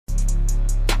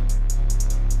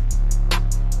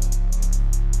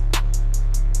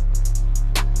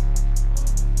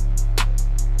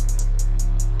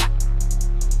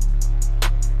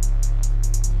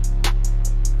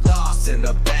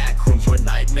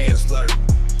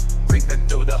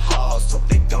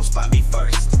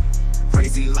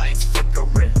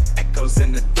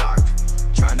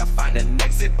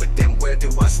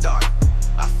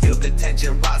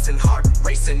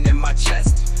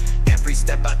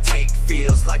take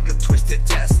feels like a twisted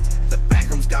test. The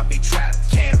backrooms got me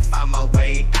trapped, can't find my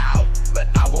way out, but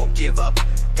I won't give up,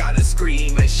 gotta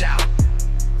scream and shout.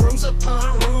 Rooms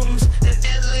upon rooms, an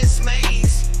endless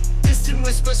maze. Distant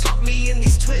whispers haunt me in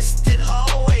these twisted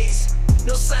hallways.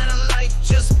 No sign of light,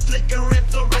 just flickering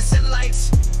fluorescent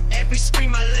lights. Every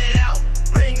scream I let